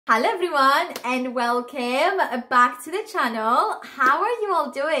Hello everyone and welcome back to the channel. How are you all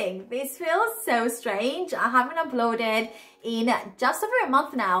doing? This feels so strange. I haven't uploaded in just over a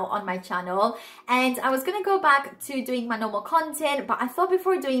month now on my channel, and I was gonna go back to doing my normal content, but I thought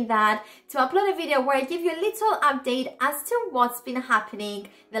before doing that to upload a video where I give you a little update as to what's been happening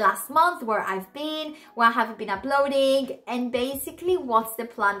the last month, where I've been, where I haven't been uploading, and basically what's the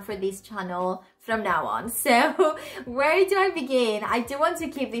plan for this channel from now on. So where do I begin? I do want to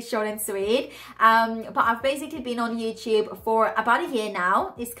keep this short and sweet, but I've basically been on YouTube for about a year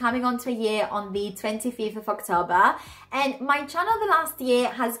now. It's coming on to a year on the 25th of October, and my channel the last year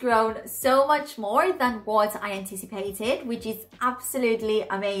has grown so much more than what I anticipated, which is absolutely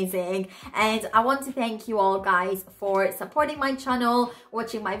amazing. And I want to thank you all guys for supporting my channel,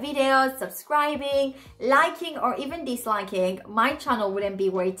 watching my videos, subscribing, liking, or even disliking. My channel wouldn't be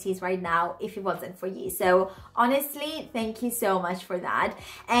where it is right now if it wasn't for you. So honestly, thank you so much for that.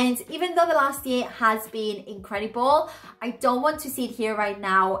 And even though the last year has been incredible, I don't want to sit here right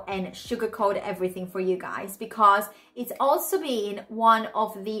now and sugarcoat everything for you guys, because it's also been one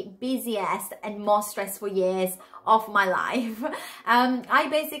of the busiest and most stressful years of my life. I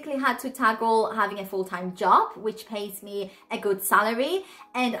basically had to tackle having a full-time job, which pays me a good salary,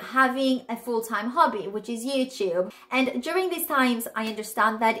 and having a full-time hobby, which is YouTube. And during these times, I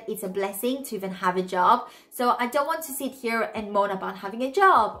understand that it's a blessing to even have a job. So I don't want to sit here and moan about having a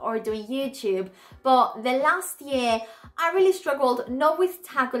job or doing YouTube. But the last year, I really struggled, not with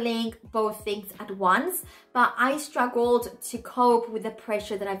tackling both things at once, but I struggled to cope with the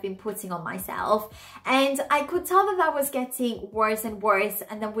pressure that I've been putting on myself. And I could tell that that was getting worse and worse.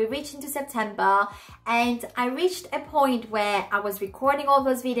 And then we reached into September, and I reached a point where I was recording all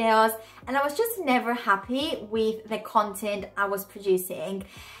those videos and I was just never happy with the content I was producing.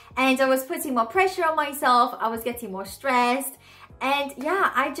 And I was putting more pressure on myself, I was getting more stressed, and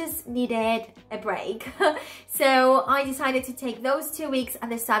yeah, I just needed a break. So I decided to take those 2 weeks at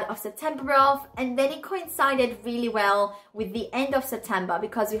the start of September off, and then it coincided really well with the end of September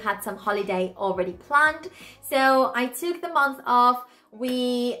because we had some holiday already planned. So I took the month off.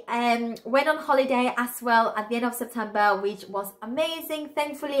 We went on holiday as well at the end of September, which was amazing.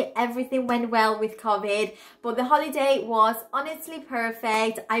 Thankfully, everything went well with COVID, but the holiday was honestly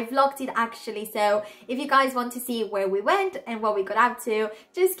perfect. I vlogged it actually, so if you guys want to see where we went and what we got up to,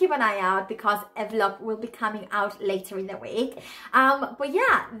 just keep an eye out because a vlog will be coming out later in the week. But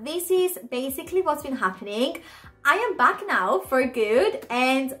yeah, this is basically what's been happening. I am back now for good,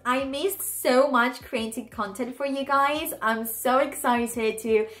 and I missed so much creating content for you guys. I'm so excited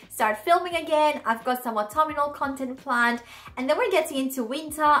to start filming again. I've got some autumnal content planned, and then we're getting into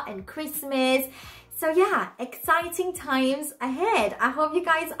winter and Christmas. So yeah, exciting times ahead. I hope you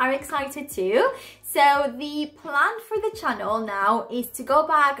guys are excited too. So the plan for the channel now is to go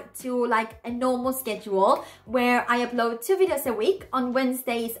back to like a normal schedule where I upload 2 videos a week on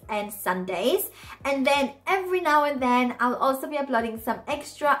Wednesdays and Sundays. And then every now and then I'll also be uploading some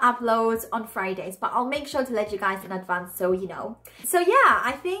extra uploads on Fridays, but I'll make sure to let you guys in advance so you know. So yeah,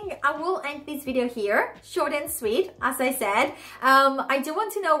 I think I will end this video here, short and sweet, as I said. I do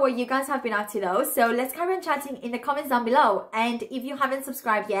want to know what you guys have been up to though. So let's carry on chatting in the comments down below. And if you haven't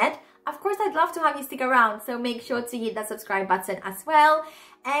subscribed yet, of course, I'd love to have you stick around, so make sure to hit that subscribe button as well.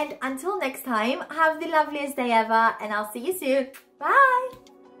 And until next time, have the loveliest day ever, and I'll see you soon. Bye!